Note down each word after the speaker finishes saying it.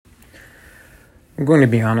I'm going to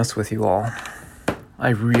be honest with you all. I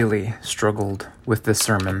really struggled with this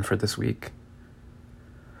sermon for this week.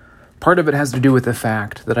 Part of it has to do with the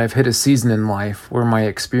fact that I've hit a season in life where my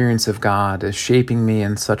experience of God is shaping me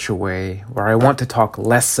in such a way where I want to talk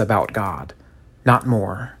less about God, not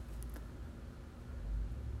more.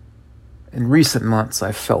 In recent months,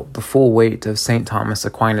 I've felt the full weight of St. Thomas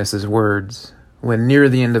Aquinas' words when near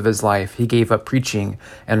the end of his life he gave up preaching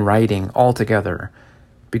and writing altogether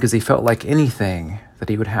because he felt like anything that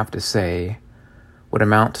he would have to say would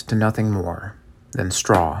amount to nothing more than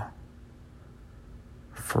straw.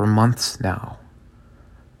 For months now,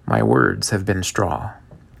 my words have been straw.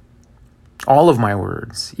 All of my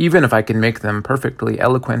words, even if I can make them perfectly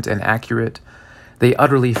eloquent and accurate, they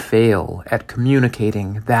utterly fail at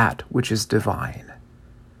communicating that which is divine.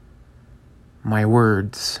 My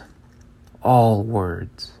words, all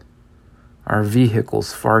words, are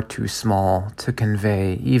vehicles far too small to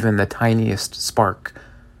convey even the tiniest spark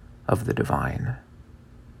of the divine.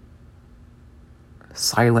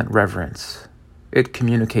 Silent reverence, it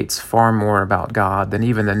communicates far more about God than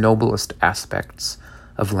even the noblest aspects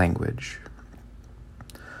of language.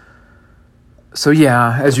 So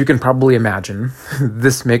yeah, as you can probably imagine,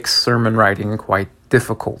 this makes sermon writing quite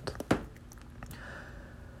difficult.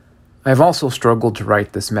 I've also struggled to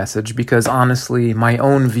write this message because honestly, my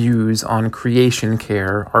own views on creation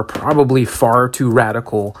care are probably far too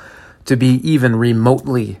radical to be even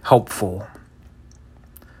remotely helpful.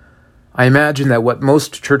 I imagine that what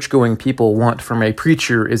most church-going people want from a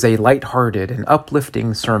preacher is a lighthearted and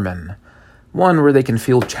uplifting sermon, one where they can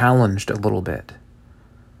feel challenged a little bit.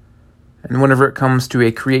 And whenever it comes to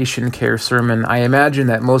a creation care sermon, I imagine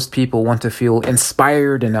that most people want to feel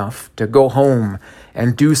inspired enough to go home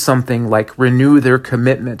and do something like renew their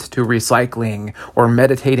commitment to recycling or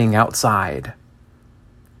meditating outside.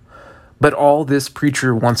 But all this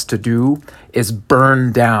preacher wants to do is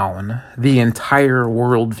burn down the entire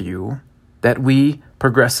worldview that we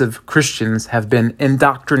progressive Christians have been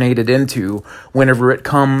indoctrinated into whenever it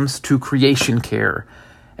comes to creation care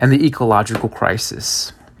and the ecological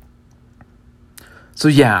crisis. So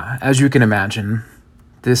yeah, as you can imagine,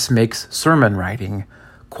 this makes sermon writing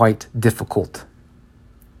quite difficult.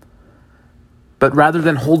 But rather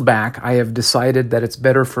than hold back, I have decided that it's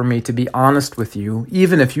better for me to be honest with you,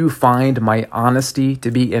 even if you find my honesty to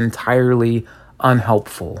be entirely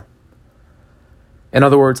unhelpful. In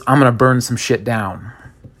other words, I'm going to burn some shit down.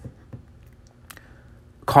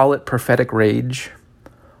 Call it prophetic rage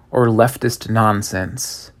or leftist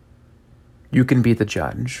nonsense. You can be the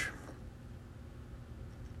judge.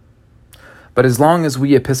 But as long as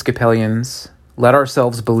we Episcopalians let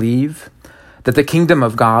ourselves believe that the kingdom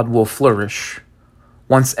of God will flourish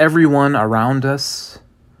once everyone around us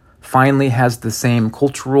finally has the same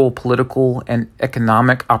cultural, political, and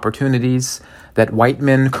economic opportunities that white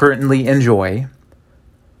men currently enjoy,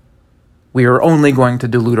 we are only going to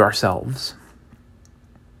delude ourselves.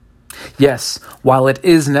 Yes, while it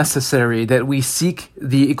is necessary that we seek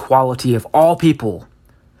the equality of all people,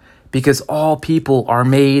 because all people are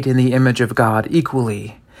made in the image of God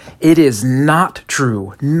equally, it is not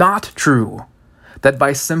true that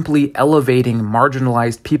by simply elevating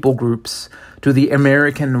marginalized people groups to the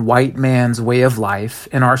American white man's way of life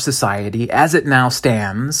in our society as it now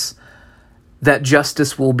stands, that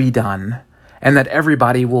justice will be done and that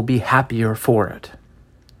everybody will be happier for it.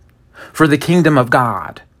 For the kingdom of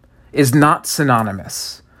God is not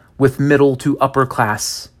synonymous with middle to upper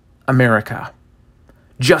class America.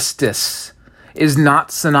 Justice is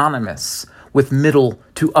not synonymous with middle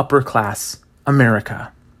to upper class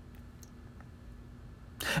America.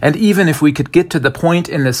 And even if we could get to the point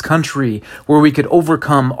in this country where we could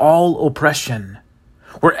overcome all oppression,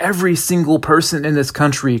 where every single person in this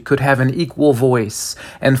country could have an equal voice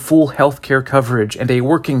and full health care coverage and a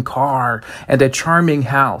working car and a charming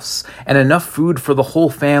house and enough food for the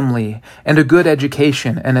whole family and a good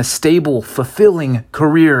education and a stable, fulfilling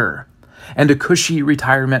career and a cushy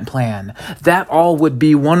retirement plan, that all would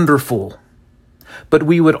be wonderful. But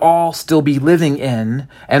we would all still be living in,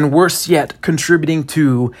 and worse yet, contributing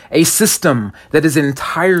to, a system that is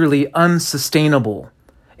entirely unsustainable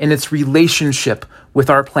in its relationship with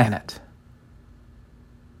our planet.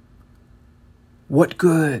 What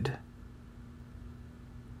good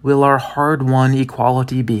will our hard-won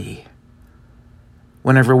equality be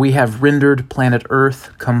whenever we have rendered planet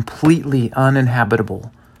Earth completely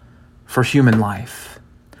uninhabitable for human life?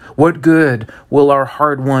 What good will our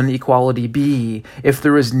hard-won equality be if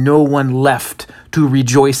there is no one left to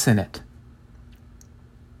rejoice in it?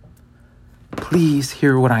 Please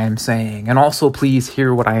hear what I am saying, and also please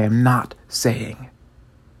hear what I am not saying.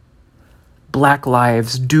 Black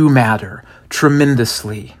lives do matter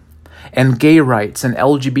tremendously. And gay rights and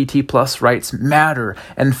LGBT plus rights matter,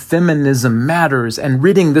 and feminism matters, and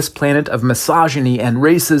ridding this planet of misogyny and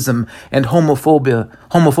racism and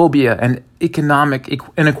homophobia and economic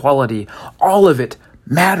inequality, all of it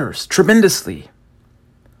matters tremendously.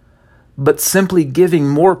 But simply giving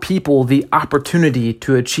more people the opportunity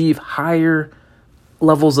to achieve higher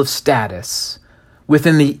levels of status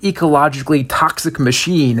within the ecologically toxic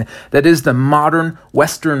machine that is the modern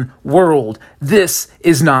Western world, this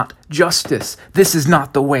is not justice. This is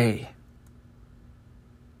not the way.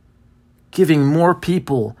 Giving more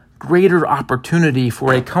people greater opportunity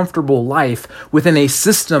for a comfortable life within a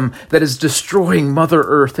system that is destroying Mother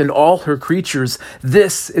Earth and all her creatures,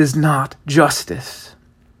 this is not justice.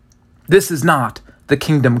 This is not the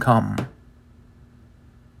kingdom come.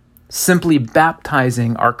 Simply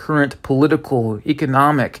baptizing our current political,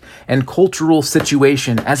 economic, and cultural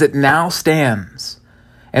situation as it now stands,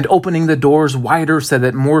 and opening the doors wider so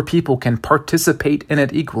that more people can participate in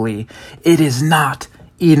it equally, it is not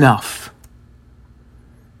enough.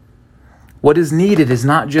 What is needed is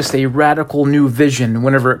not just a radical new vision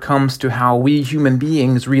whenever it comes to how we human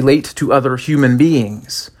beings relate to other human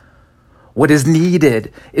beings. What is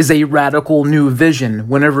needed is a radical new vision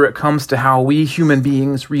whenever it comes to how we human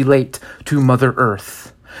beings relate to Mother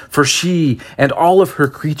Earth. For she and all of her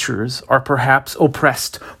creatures are perhaps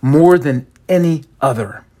oppressed more than any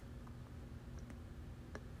other.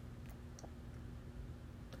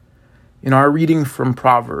 In our reading from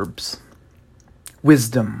Proverbs,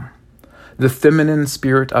 wisdom, the feminine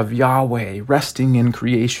spirit of Yahweh resting in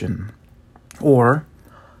creation, or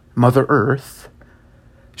Mother Earth,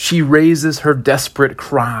 she raises her desperate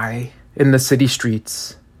cry in the city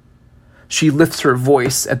streets. She lifts her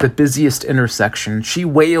voice at the busiest intersection. She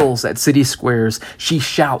wails at city squares. She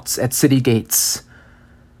shouts at city gates.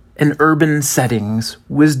 In urban settings,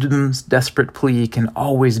 wisdom's desperate plea can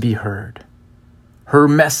always be heard. Her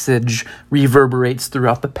message reverberates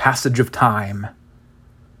throughout the passage of time.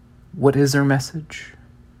 What is her message?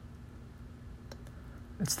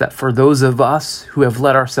 It's that for those of us who have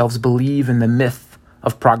let ourselves believe in the myth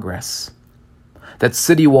of progress, that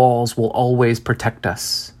city walls will always protect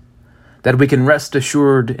us, that we can rest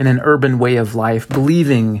assured in an urban way of life,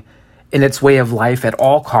 believing in its way of life at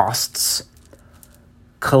all costs,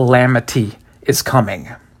 calamity is coming.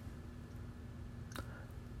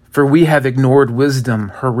 For we have ignored wisdom,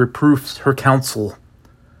 her reproofs, her counsel.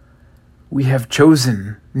 We have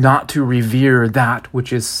chosen not to revere that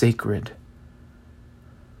which is sacred.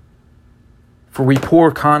 For we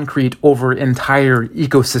pour concrete over entire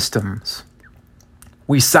ecosystems.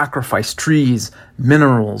 We sacrifice trees,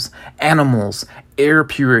 minerals, animals, air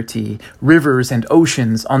purity, rivers, and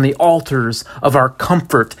oceans on the altars of our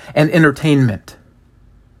comfort and entertainment.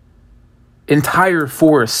 Entire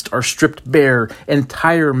forests are stripped bare,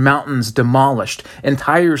 entire mountains demolished,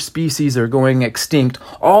 entire species are going extinct,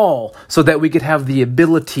 all so that we could have the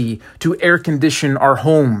ability to air condition our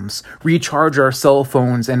homes, recharge our cell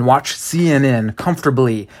phones, and watch CNN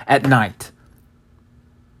comfortably at night.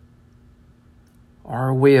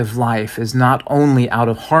 Our way of life is not only out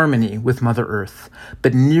of harmony with Mother Earth,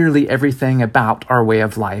 but nearly everything about our way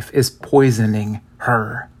of life is poisoning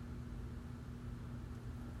her.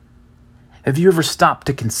 Have you ever stopped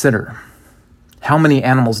to consider how many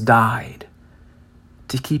animals died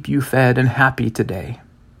to keep you fed and happy today?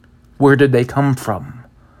 Where did they come from?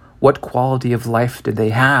 What quality of life did they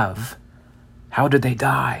have? How did they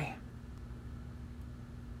die?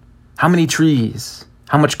 How many trees,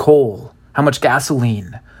 how much coal, how much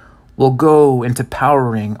gasoline will go into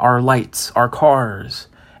powering our lights, our cars,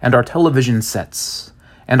 and our television sets,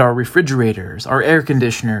 and our refrigerators, our air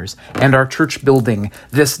conditioners, and our church building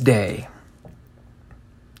this day?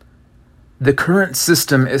 The current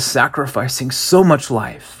system is sacrificing so much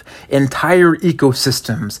life, entire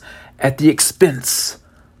ecosystems, at the expense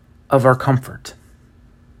of our comfort.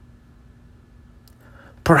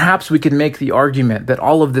 Perhaps we could make the argument that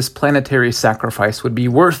all of this planetary sacrifice would be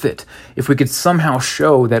worth it if we could somehow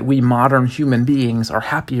show that we modern human beings are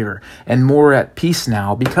happier and more at peace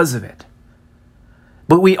now because of it.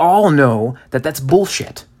 But we all know that that's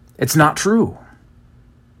bullshit. It's not true.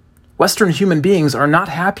 Western human beings are not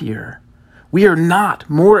happier. We are not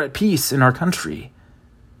more at peace in our country.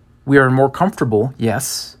 We are more comfortable,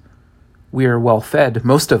 yes. We are well fed,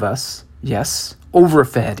 most of us, yes.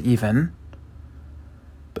 Overfed even.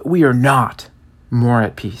 But we are not more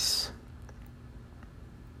at peace.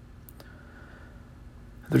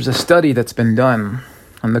 There's a study that's been done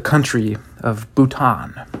on the country of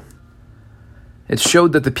Bhutan. It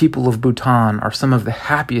showed that the people of Bhutan are some of the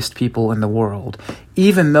happiest people in the world,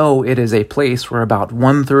 even though it is a place where about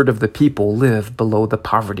 1/3 of the people live below the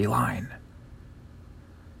poverty line.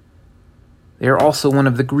 They are also one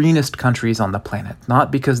of the greenest countries on the planet,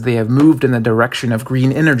 not because they have moved in the direction of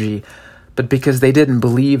green energy, but because they didn't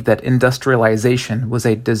believe that industrialization was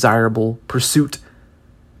a desirable pursuit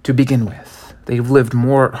to begin with. They've lived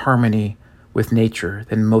more at harmony with nature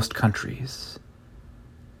than most countries.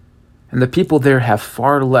 And the people there have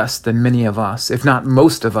far less than many of us, if not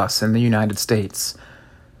most of us in the United States.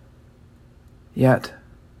 Yet,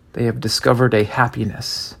 they have discovered a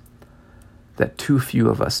happiness that too few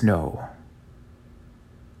of us know.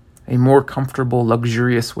 A more comfortable,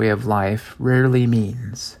 luxurious way of life rarely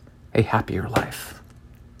means a happier life.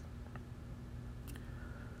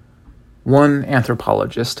 One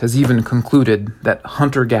anthropologist has even concluded that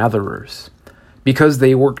hunter-gatherers, because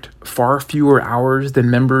they worked far fewer hours than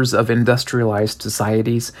members of industrialized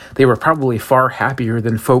societies, they were probably far happier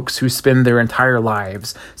than folks who spend their entire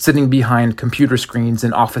lives sitting behind computer screens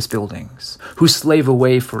in office buildings, who slave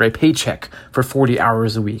away for a paycheck for 40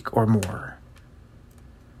 hours a week or more.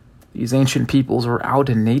 These ancient peoples were out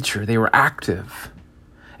in nature. They were active.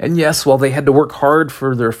 And yes, while they had to work hard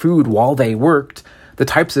for their food while they worked, the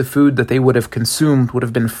types of food that they would have consumed would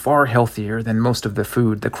have been far healthier than most of the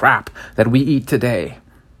food, the crap that we eat today.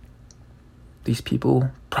 These people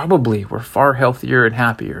probably were far healthier and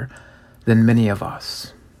happier than many of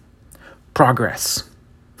us. Progress.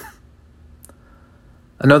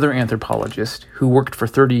 Another anthropologist who worked for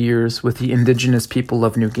 30 years with the indigenous people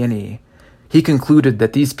of New Guinea, he concluded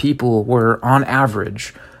that these people were, on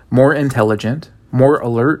average, more intelligent, more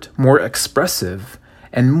alert, more expressive,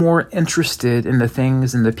 and more interested in the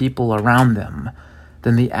things and the people around them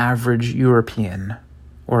than the average European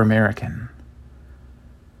or American.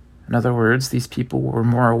 In other words, these people were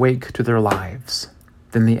more awake to their lives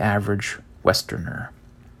than the average Westerner.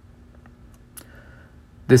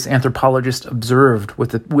 This anthropologist observed what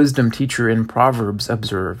the wisdom teacher in Proverbs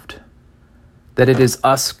observed, that it is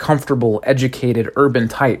us comfortable, educated, urban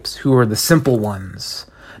types who are the simple ones,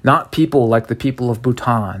 not people like the people of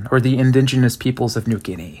Bhutan or the indigenous peoples of New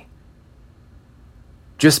Guinea.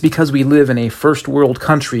 Just because we live in a first world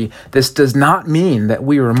country, this does not mean that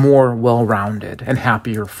we are more well-rounded and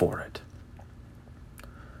happier for it.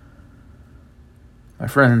 My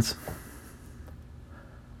friends,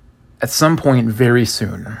 at some point very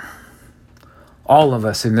soon, all of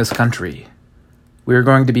us in this country, we are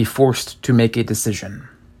going to be forced to make a decision.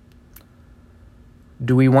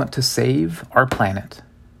 Do we want to save our planet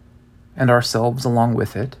and ourselves along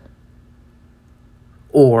with it?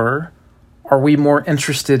 Or are we more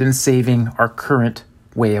interested in saving our current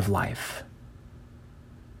way of life?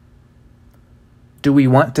 Do we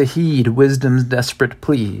want to heed wisdom's desperate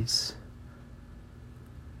pleas?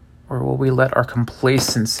 Or will we let our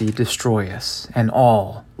complacency destroy us and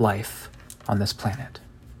all life on this planet?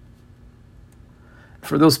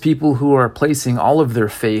 For those people who are placing all of their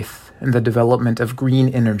faith in the development of green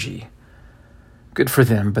energy, good for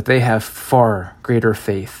them, but they have far greater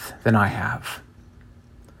faith than I have.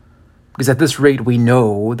 Because at this rate, we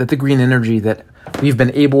know that the green energy that we've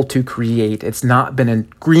been able to create, it's not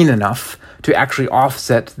been green enough to actually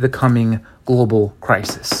offset the coming global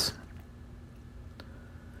crisis.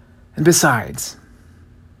 And besides,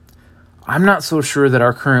 I'm not so sure that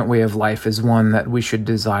our current way of life is one that we should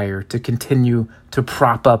desire to continue to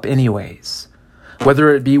prop up anyways,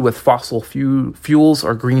 whether it be with fossil fuels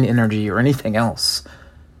or green energy or anything else.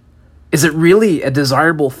 Is it really a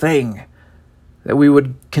desirable thing that we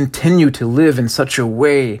would continue to live in such a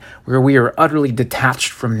way where we are utterly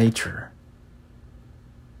detached from nature?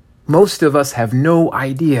 Most of us have no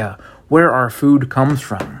idea where our food comes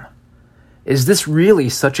from. Is this really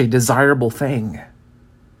such a desirable thing?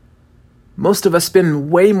 Most of us spend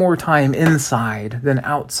way more time inside than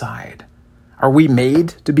outside. Are we made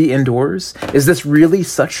to be indoors? Is this really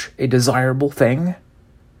such a desirable thing?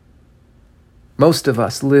 Most of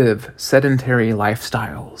us live sedentary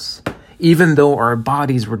lifestyles, even though our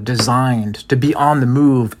bodies were designed to be on the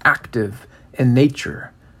move, active in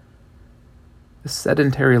nature. The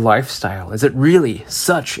sedentary lifestyle, is it really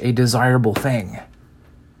such a desirable thing?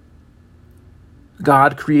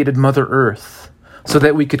 God created Mother Earth so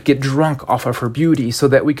that we could get drunk off of her beauty, so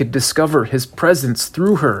that we could discover his presence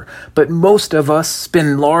through her. But most of us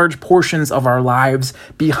spend large portions of our lives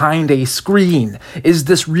behind a screen. Is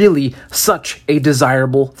this really such a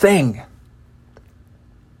desirable thing?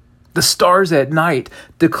 The stars at night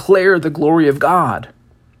declare the glory of God,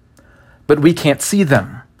 but we can't see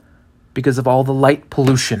them because of all the light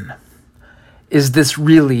pollution. Is this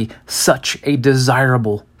really such a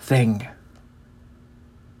desirable thing?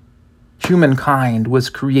 humankind was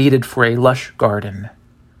created for a lush garden,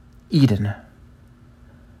 Eden.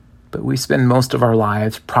 But we spend most of our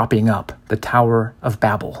lives propping up the Tower of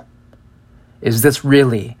Babel. Is this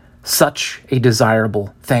really such a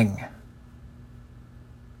desirable thing?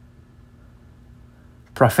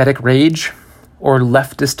 Prophetic rage or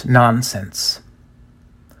leftist nonsense?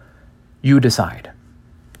 You decide.